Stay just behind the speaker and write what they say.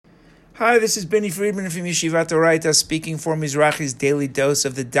Hi, this is Benny Friedman from Yeshivat Oraita speaking for Mizrahi's Daily Dose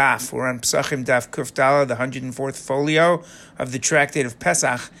of the Daf. We're on Pesachim Daf Kuf Daled, the 104th folio of the Tractate of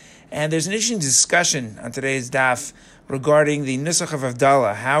Pesach. And there's an interesting discussion on today's Daf regarding the Nusach of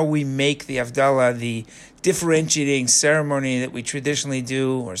Havdalah, how we make the Havdalah, the differentiating ceremony that we traditionally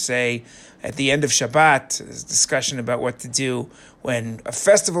do or say at the end of Shabbat. There's a discussion about what to do when a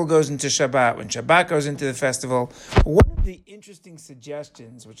festival goes into Shabbat, when Shabbat goes into the festival. One of the interesting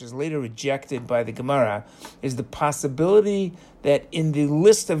suggestions, which is later rejected by the Gemara, is the possibility that in the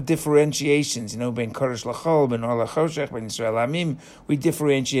list of differentiations, Ben Kodesh L'Chol, Ben Or L'Choshech, Ben Yisrael Amim, we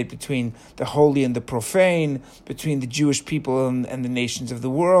differentiate between the holy and the profane, between the Jewish people and the nations of the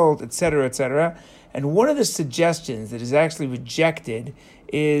world, etc., etc. And one of the suggestions that is actually rejected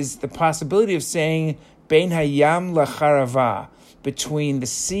is the possibility of saying Bein Hayam L'Charava, between the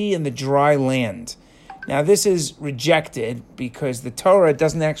sea and the dry land. Now, this is rejected because the Torah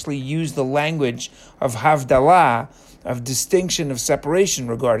doesn't actually use the language of Havdalah, of distinction, of separation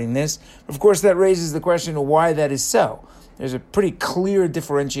regarding this. Of course, that raises the question of why that is so. There's a pretty clear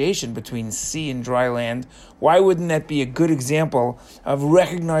differentiation between sea and dry land. Why wouldn't that be a good example of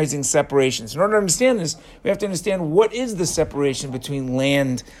recognizing separations? In order to understand this, we have to understand what is the separation between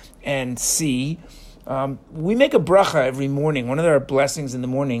land and sea. We make a bracha every morning. One of our blessings in the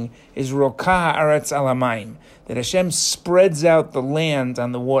morning is Rokah Haaretz Al Hamayim, that Hashem spreads out the land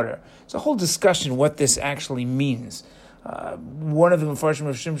on the water. It's a whole discussion what this actually means. One of the Mefarshim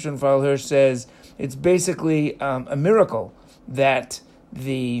of Shimshon Raphael Hirsch says it's basically a miracle that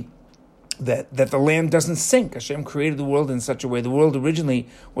the land doesn't sink. Hashem created the world in such a way. The world originally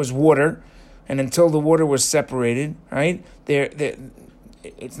was water, and until the water was separated, right?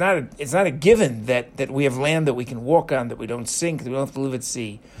 It's not a given that we have land that we can walk on, that we don't sink, that we don't have to live at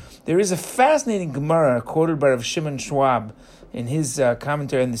sea. There is a fascinating Gemara quoted by Rav Shimon Schwab in his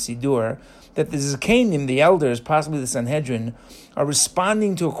commentary on the Siddur, that the Zakanim, the elders, possibly the Sanhedrin, are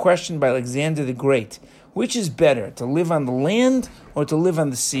responding to a question by Alexander the Great. Which is better, to live on the land or to live on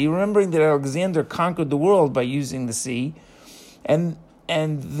the sea? Remembering that Alexander conquered the world by using the sea. And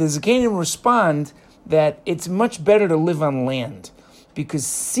the Zakanim respond that it's much better to live on land, because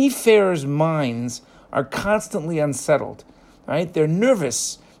seafarers' minds are constantly unsettled, right? They're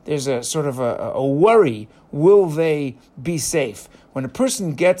nervous. There's a sort of a worry. Will they be safe? When a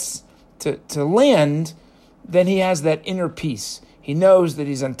person gets to land, then he has that inner peace. He knows that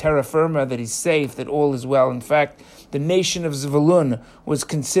he's on terra firma, that he's safe, that all is well. In fact, the nation of Zevulun was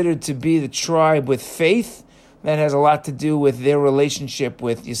considered to be the tribe with faith. That has a lot to do with their relationship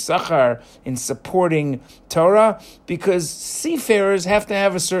with Yisachar in supporting Torah, because seafarers have to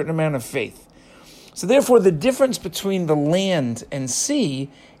have a certain amount of faith. So therefore, the difference between the land and sea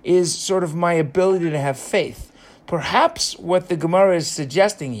is sort of my ability to have faith. Perhaps what the Gemara is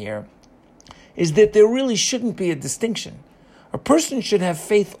suggesting here is that there really shouldn't be a distinction. A person should have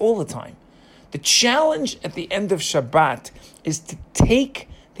faith all the time. The challenge at the end of Shabbat is to take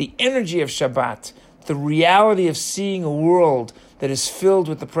the energy of Shabbat, the reality of seeing a world that is filled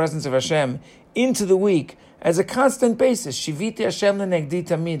with the presence of Hashem, into the week as a constant basis. Shiviti Hashem lenegdi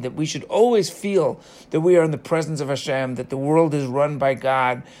tamid, that we should always feel that we are in the presence of Hashem, that the world is run by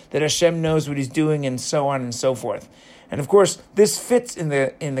God, that Hashem knows what He's doing, and so on and so forth. And of course, this fits in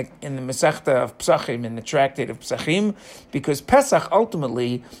the Masechta of Pesachim, in the Tractate of Pesachim, because Pesach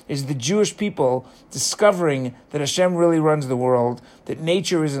ultimately is the Jewish people discovering that Hashem really runs the world, that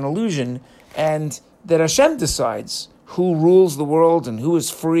nature is an illusion, and that Hashem decides who rules the world and who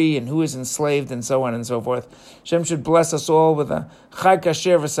is free and who is enslaved, and so on and so forth. Hashem should bless us all with a Chag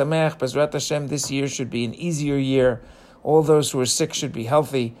Kasher v'Samech. Bezrat Hashem, this year should be an easier year. All those who are sick should be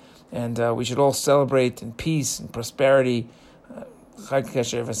healthy, and we should all celebrate in peace and prosperity. Chag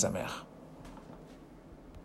Kasher v'Samech.